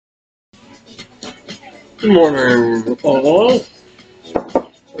Good morning, all.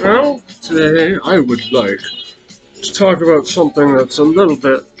 Well, today I would like to talk about something that's a little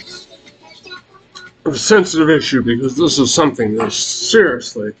bit of a sensitive issue because this is something that's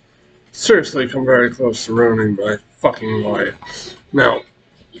seriously come very close to ruining my fucking life. Now,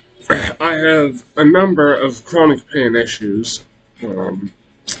 I have a number of chronic pain issues.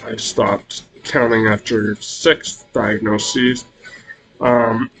 I stopped counting after 6 diagnoses.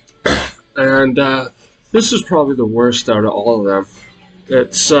 And this is probably the worst out of all of them.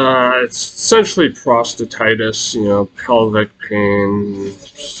 It's essentially prostatitis, pelvic pain.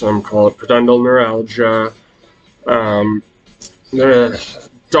 Some call it pudendal neuralgia. The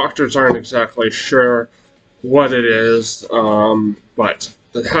doctors aren't exactly sure what it is, but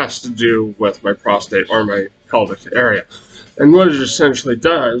it has to do with my prostate or my pelvic area. And what it essentially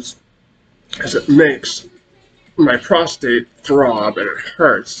does is it makes my prostate throb and it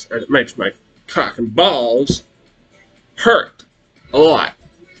hurts, and it makes my cock and balls hurt a lot.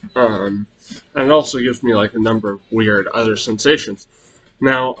 And it also gives me like a number of weird other sensations.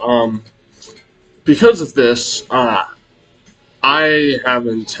 Now, because of this, I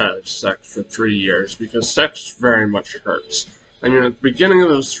haven't had sex for 3 years because sex very much hurts. I mean, at the beginning of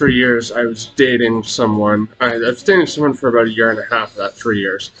those 3 years, I was dating someone. I was dating someone for about 1.5 years of that 3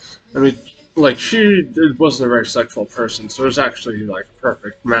 years. I mean, like, she wasn't a very sexual person, so it was actually like a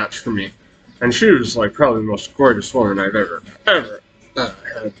perfect match for me. And she was like probably the most gorgeous woman I've ever had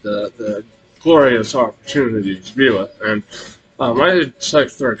the glorious opportunity to be with. And I had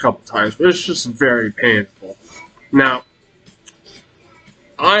sex with her a couple times, but it's just very painful. Now,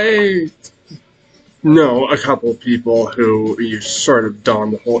 I know a couple of people who you sort of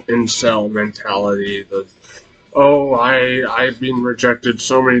don the whole incel mentality, I've been rejected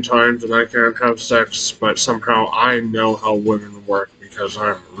so many times and I can't have sex, but somehow I know how women work because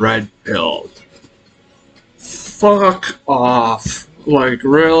I'm red-pilled. Fuck off. Like,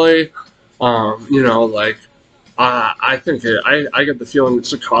 really? I think I get the feeling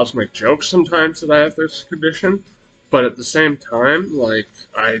it's a cosmic joke sometimes that I have this condition, but at the same time, like,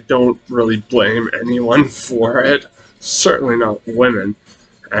 I don't really blame anyone for it. Certainly not women.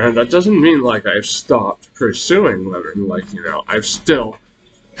 And that doesn't mean, like, I've stopped pursuing women. Like, I've still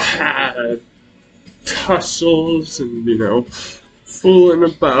had tussles and, fooling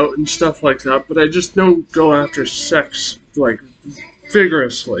about and stuff like that, but I just don't go after sex, like,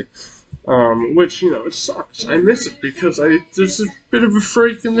 vigorously. Which, it sucks. I miss it because there's a bit of a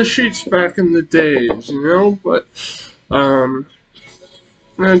freak in the sheets back in the days, but, I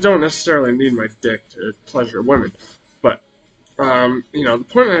don't necessarily need my dick to pleasure women. But, the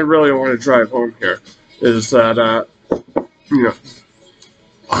point I really want to drive home here is that,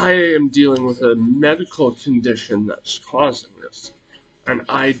 I am dealing with a medical condition that's causing this, and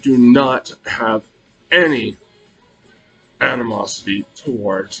I do not have any animosity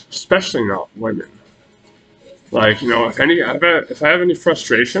towards, especially not women. Like, if I have any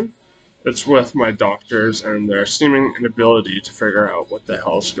frustration, it's with my doctors and their seeming inability to figure out what the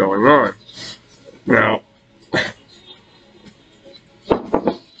hell's going on. Now,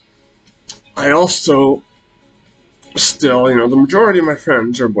 I also still, the majority of my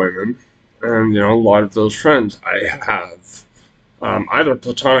friends are women, and, a lot of those friends I have either a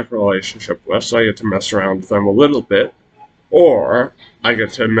platonic relationship with, so I get to mess around with them a little bit, or I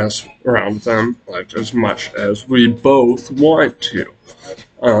get to mess around with them, like, as much as we both want to.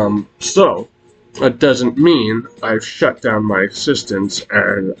 So, that doesn't mean I've shut down my existence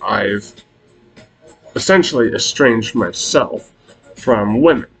and I've essentially estranged myself from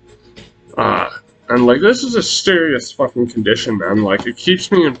women. And, like, this is a serious fucking condition, man. Like, it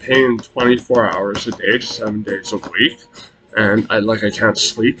keeps me in pain 24 hours a day, 7 days a week. And, I can't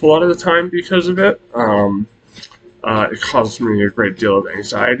sleep a lot of the time because of it. It causes me a great deal of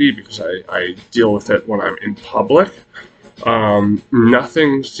anxiety because I deal with it when I'm in public.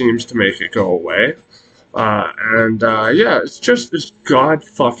 Nothing seems to make it go away. It's god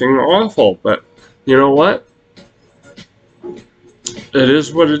fucking awful. But, you know what? It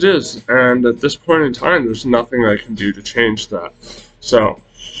is what it is, and at this point in time, there's nothing I can do to change that. So,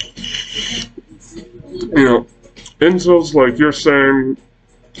 incels, like you're saying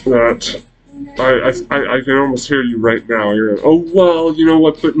that, I can almost hear you right now. You're like, oh, well, you know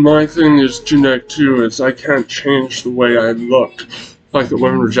what, but my thing is genetic too, is I can't change the way I look. Like the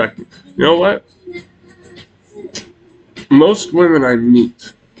women reject me. You know what? Most women I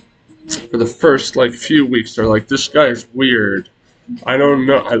meet, for the first, few weeks, they're like, this guy's weird. I don't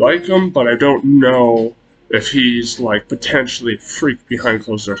know. I like him, but I don't know if he's, potentially a freak behind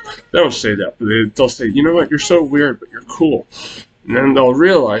closed doors. They don't say that, but they'll say, you know what, you're so weird, but you're cool. And then they'll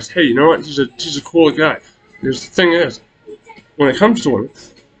realize, hey, you know what, he's a cool guy. here's the thing is, when it comes to women,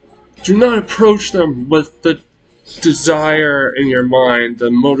 do not approach them with the desire in your mind,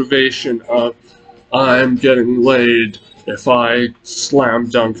 the motivation of, I'm getting laid if I slam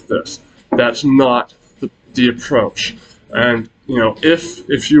dunk this. That's not the approach. And, you know,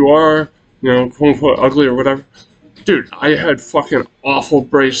 if you are, you know, quote unquote ugly or whatever, dude, I had fucking awful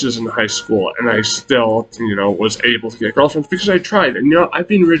braces in high school, and I still, you know, was able to get girlfriends because I tried. And, you know, I've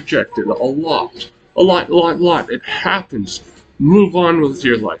been rejected a lot. A lot. It happens. Move on with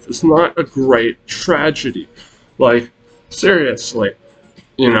your life. It's not a great tragedy. Like, seriously.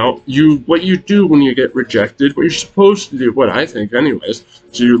 You know, what you do when you get rejected, what you're supposed to do, what I think anyways,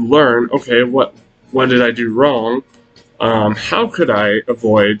 is you learn, okay, what did I do wrong? How could I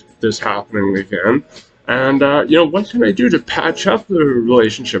avoid this happening again? And, you know, what can I do to patch up the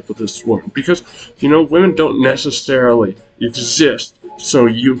relationship with this woman? Because, you know, women don't necessarily exist so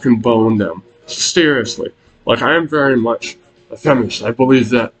you can bone them. Seriously. Like, I am very much a feminist. I believe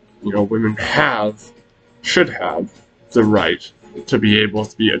that, you know, women should have the right to be able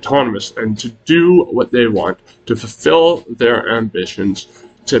to be autonomous and to do what they want, to fulfill their ambitions,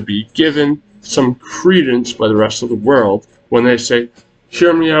 to be given some credence by the rest of the world when they say,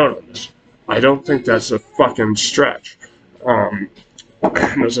 hear me out on this. I don't think that's a fucking stretch. And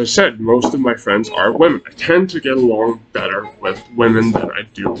as I said, most of my friends are women. I tend to get along better with women than I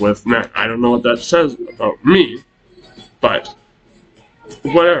do with men. I don't know what that says about me, but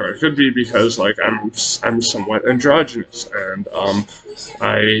whatever. It could be because, like, I'm somewhat androgynous, and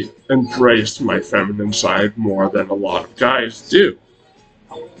I embrace my feminine side more than a lot of guys do.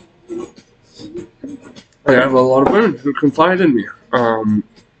 I have a lot of women who confide in me,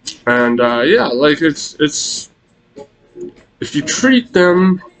 yeah, like, it's if you treat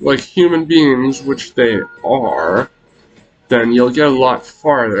them like human beings, which they are, then you'll get a lot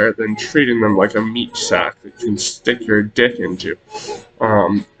farther than treating them like a meat sack that you can stick your dick into.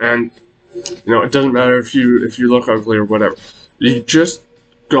 And, you know, it doesn't matter if you look ugly or whatever. You just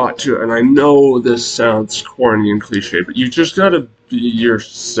got to, and I know this sounds corny and cliche, but you just gotta be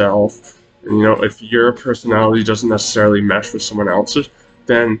yourself. And, you know, if your personality doesn't necessarily mesh with someone else's,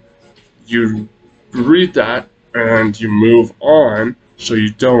 then you read that and you move on so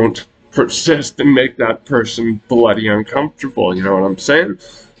you don't persist and make that person bloody uncomfortable, you know what I'm saying?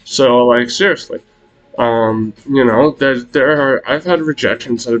 So, like, seriously, you know, I've had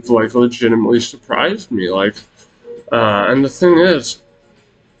rejections that have, like, legitimately surprised me, like, and the thing is,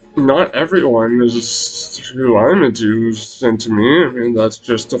 not everyone is who I'm into who's into me. I mean, that's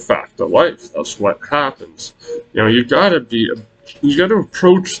just a fact of life. That's what happens. You know, you gotta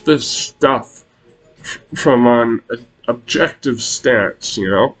approach this stuff from an objective stance, you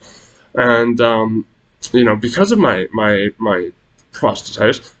know? And, you know, because of my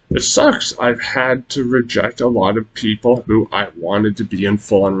prostatitis, it sucks. I've had to reject a lot of people who I wanted to be in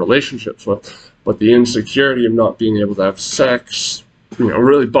full-on relationships with, but the insecurity of not being able to have sex, you know,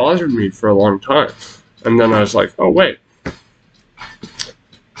 really bothered me for a long time. And then I was like, oh, wait.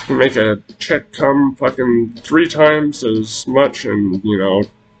 You make a chick come fucking 3 times as much, and, you know,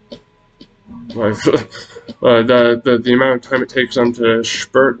 like, the amount of time it takes them to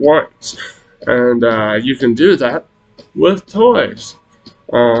spurt once. And you can do that with toys.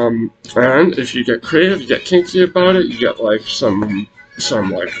 And if you get creative, you get kinky about it, you get, like, some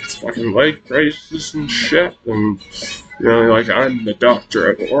like, fucking leg braces and shit, and, you know, like, I'm the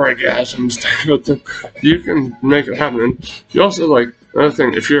doctor of orgasms type of thing. You can make it happen. And you also, like, another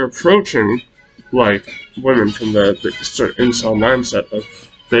thing, if you're approaching, like, women from the sort of incel mindset of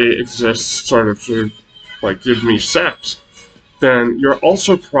they exist sort of to, like, give me sex, then you're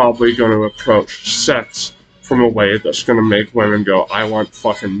also probably going to approach sex from a way that's going to make women go, I want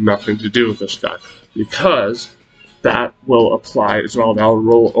fucking nothing to do with this guy. Because that will apply as well. That'll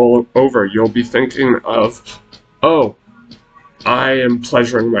roll over. You'll be thinking of, oh, I am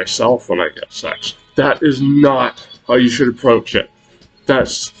pleasuring myself when I get sex. That is not how you should approach it.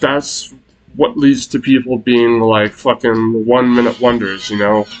 That's what leads to people being like fucking 1-minute wonders, you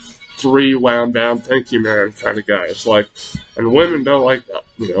know? 3 wham bam thank you man kind of guys. Like, and women don't like that.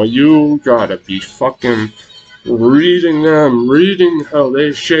 You know, you gotta be fucking reading them, reading how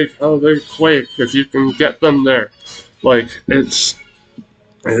they shake, how they quake, if you can get them there. Like, it's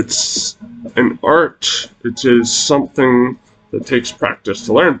an art. It is something that takes practice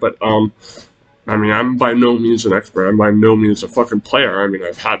to learn, but I mean, I'm by no means an expert. I'm by no means a fucking player. I mean,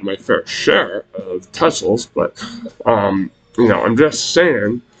 I've had my fair share of tussles, but you know, I'm just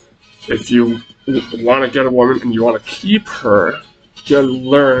saying, if you want to get a woman and you want to keep her, you gotta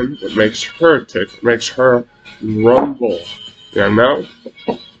learn what makes her tick, what makes her rumble. You know?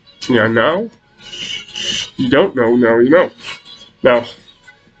 You know? You don't know, now you know. Now,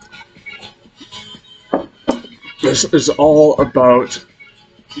 this is all about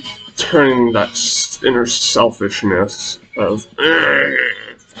turning that inner selfishness of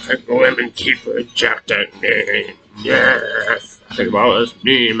women keep rejecting me. Yes, well, it's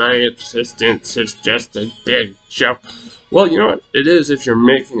me. My existence is just a big joke. Well, you know what? It is if you're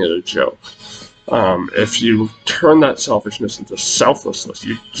making it a joke. If you turn that selfishness into selflessness,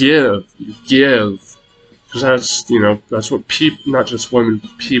 you give, because that's, that's what people, not just women,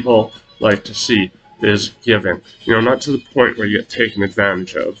 people like to see, is giving. Not to the point where you get taken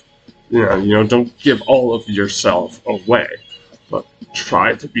advantage of. Don't give all of yourself away, but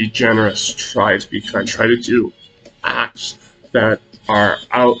try to be generous, try to be kind, try to do acts that are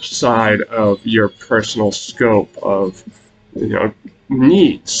outside of your personal scope of,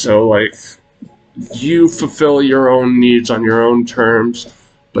 needs. So, like, you fulfill your own needs on your own terms,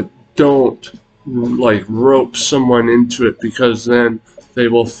 but don't, like, rope someone into it, because then they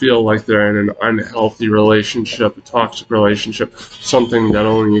will feel like they're in an unhealthy relationship, a toxic relationship, something that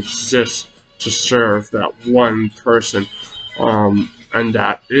only exists to serve that one person. And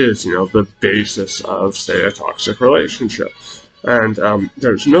that is, the basis of, say, a toxic relationship. And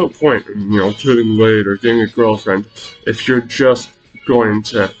there's no point in, getting laid or getting a girlfriend if you're just going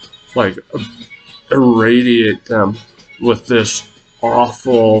to, like, irradiate them with this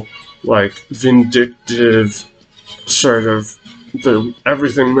awful, like, vindictive sort of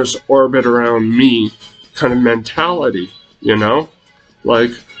everything must orbit around me kind of mentality,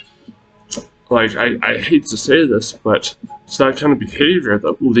 like I hate to say this, but it's that kind of behavior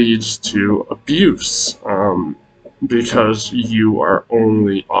that leads to abuse, because you are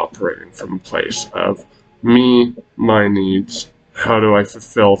only operating from a place of me, my needs, how do I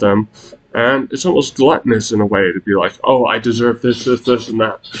fulfill them, and it's almost gluttonous in a way to be like, oh, I deserve this, and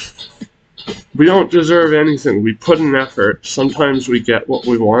that. We don't deserve anything. We put in effort. Sometimes we get what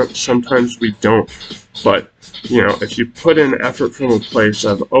we want, sometimes we don't. But, if you put in effort from a place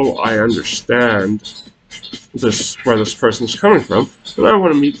of, oh, I understand where this person's coming from, then I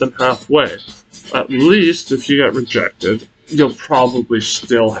want to meet them halfway. At least, if you get rejected, you'll probably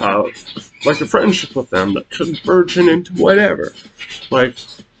still have, like, a friendship with them that could burgeon into whatever. Like,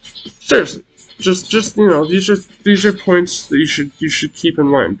 seriously. Just these are points that you should keep in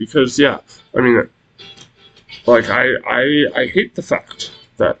mind, because I mean, like, I hate the fact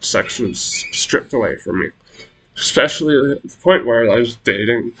that sex was stripped away from me, especially at the point where I was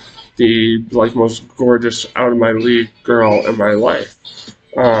dating the, like, most gorgeous, out of my league girl in my life.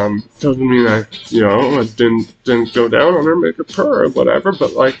 Doesn't mean I didn't go down on her, make her purr or whatever,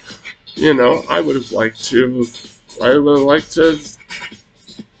 but, like, I would have liked to.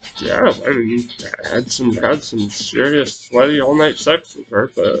 Yeah, I mean, I had some serious, sweaty all-night sex with her,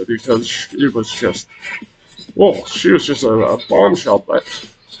 but because she was just a bombshell, but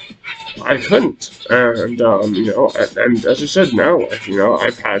I couldn't, and and as I said, now,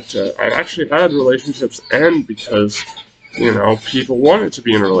 like, I've actually had relationships end because, people wanted to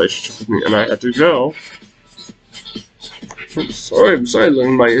be in a relationship with me, and I had to go. So I'm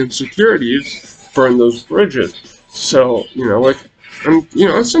letting my insecurities burn those bridges. So, like. And,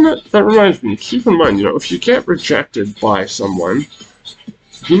 that reminds me, keep in mind, if you get rejected by someone,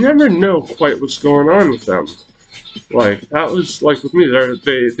 you never know quite what's going on with them. Like, that was, like, with me,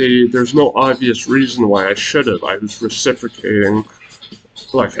 there's no obvious reason why I should have. I was reciprocating,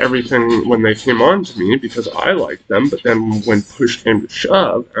 like, everything when they came on to me because I liked them, but then when push came to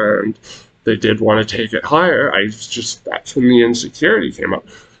shove and they did want to take it higher, that's when the insecurity came up.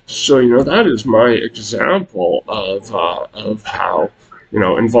 So, that is my example of how,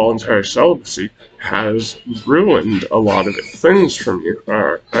 involuntary celibacy has ruined a lot of things from you,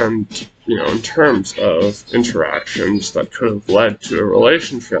 and, in terms of interactions that could have led to a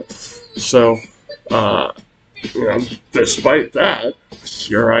relationship. So, despite that,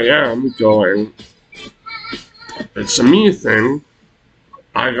 here I am going, it's a me thing,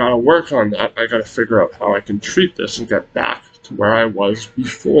 I gotta work on that, I gotta figure out how I can treat this and get back to where I was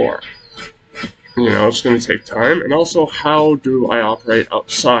before. It's going to take time, and also, how do I operate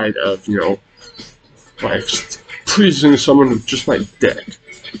outside of, like, pleasing someone with just my dick?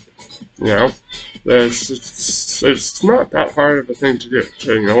 It's not that hard of a thing to do.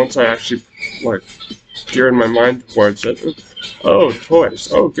 So, once I actually, like, geared my mind towards it, oh,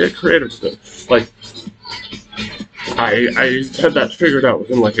 toys, oh, get creative with it. Like, I had that figured out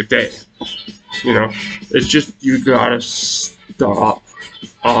within, like, a day. It's just, you gotta stop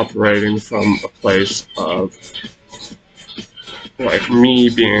operating from a place of, like, me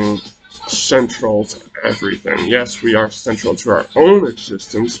being central to everything. Yes, we are central to our own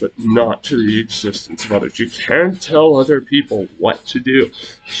existence, but not to the existence of others. You can't tell other people what to do,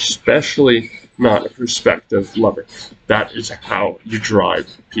 especially not a prospective lover. That is how you drive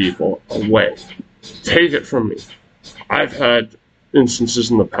people away. Take it from me. I've had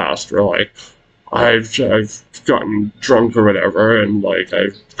instances in the past where, like, I've gotten drunk or whatever, and like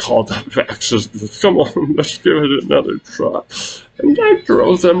I've called up exes, come on, let's give it another try, and I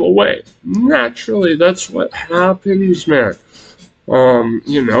drove them away. Naturally, that's what happens, man.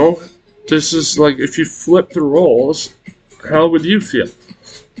 You know, this is like, if you flip the roles, how would you feel?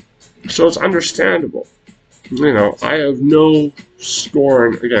 So it's understandable. You know, I have no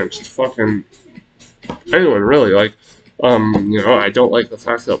scorn against fucking anyone, really. Like, you know, I don't like the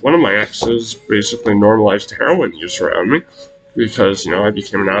fact that one of my exes basically normalized heroin use around me, because, you know, I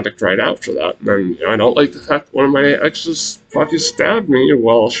became an addict right after that. And then, you know, I don't like the fact that one of my exes fucking stabbed me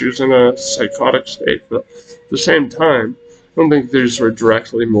while she was in a psychotic state. But at the same time, I don't think these were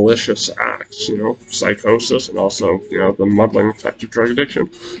directly malicious acts, you know, psychosis, and also, you know, the muddling effect of drug addiction.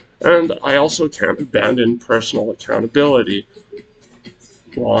 And I also can't abandon personal accountability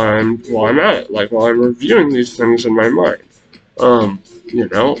while I'm at it, like while I'm reviewing these things in my mind. You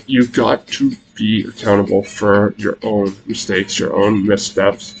know, you've got to be accountable for your own mistakes, your own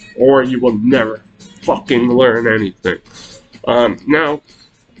missteps, or you will never fucking learn anything. Now,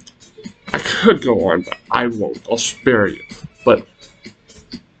 I could go on, but I won't. I'll spare you. But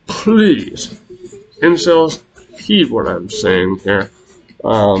please, incels, heed what I'm saying here.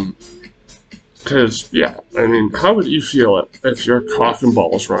 Because, yeah, I mean, how would you feel if your cock and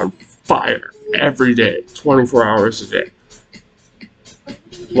balls were on fire every day, 24 hours a day?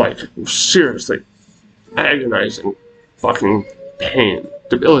 Like, seriously, agonizing fucking pain,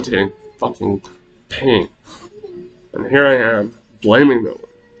 debilitating fucking pain. And here I am, blaming no one.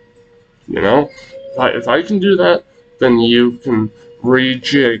 You know? If I can do that, then you can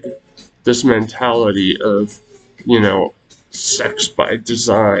rejig this mentality of, you know, sex by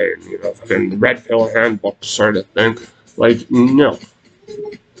design, you know, fucking red pill handbook sort of thing. Like, no.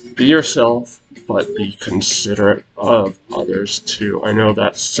 Be yourself, but be considerate of others too. I know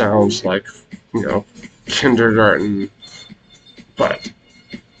that sounds like, you know, kindergarten, but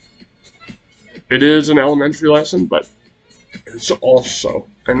it is an elementary lesson, but it's also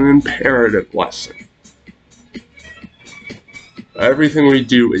an imperative lesson. Everything we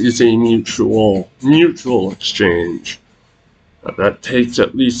do is a mutual exchange. That takes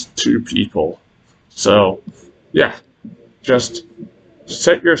at least 2 people. So, yeah, just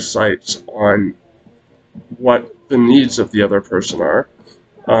set your sights on what the needs of the other person are.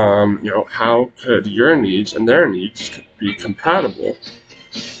 You know, how could your needs and their needs be compatible?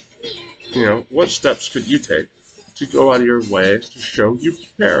 You know, what steps could you take to go out of your way to show you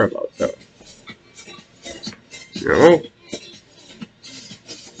care about them? You know?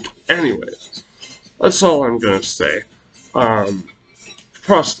 Anyways, that's all I'm gonna say. Well,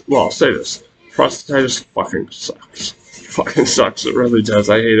 I'll say this. Prostatitis fucking sucks. Fucking sucks, it really does.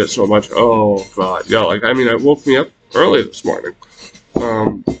 I hate it so much. Oh, God. Yeah, like, I mean, it woke me up early this morning.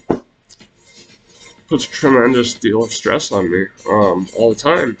 Puts a tremendous deal of stress on me, all the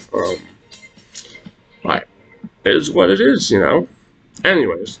time. But it is what it is, you know?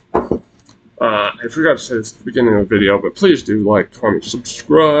 Anyways, I forgot to say this at the beginning of the video, but please do like, comment,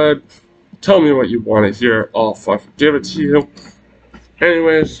 subscribe. Tell me what you want to hear. I'll fucking give it to you.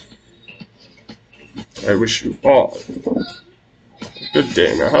 Anyways, I wish you all a good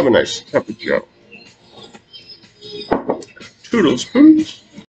day. Now have a nice cup of joe. Toodles, spoons.